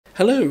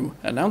Hello!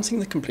 Announcing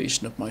the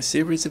completion of my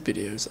series of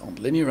videos on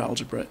linear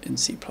algebra in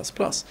C++,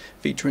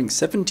 featuring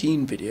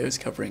 17 videos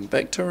covering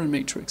vector and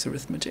matrix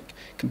arithmetic,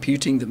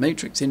 computing the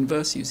matrix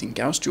inverse using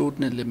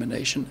Gauss-Jordan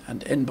Elimination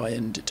and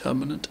n/n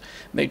determinant,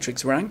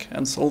 matrix rank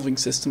and solving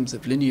systems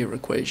of linear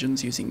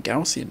equations using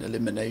Gaussian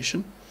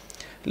Elimination,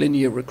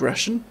 linear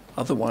regression,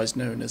 otherwise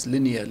known as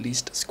linear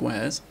least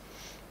squares,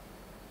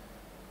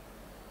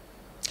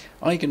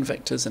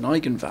 eigenvectors and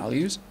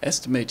eigenvalues,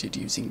 estimated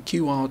using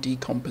QR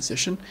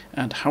decomposition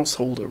and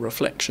householder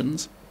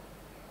reflections,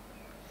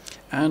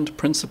 and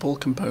principal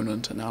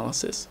component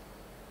analysis.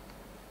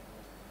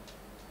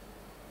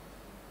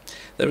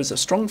 There is a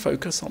strong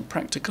focus on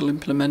practical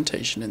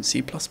implementation in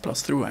C++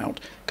 throughout,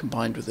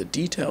 combined with a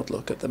detailed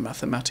look at the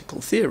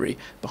mathematical theory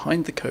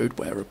behind the code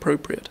where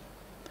appropriate.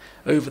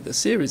 Over the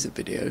series of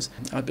videos,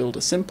 I build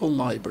a simple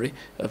library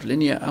of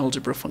linear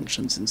algebra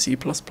functions in C++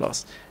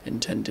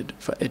 intended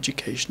for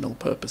educational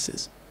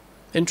purposes.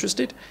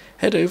 Interested?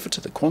 Head over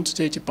to the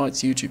Quantitative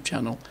Bytes YouTube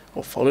channel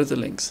or follow the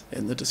links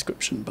in the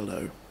description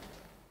below.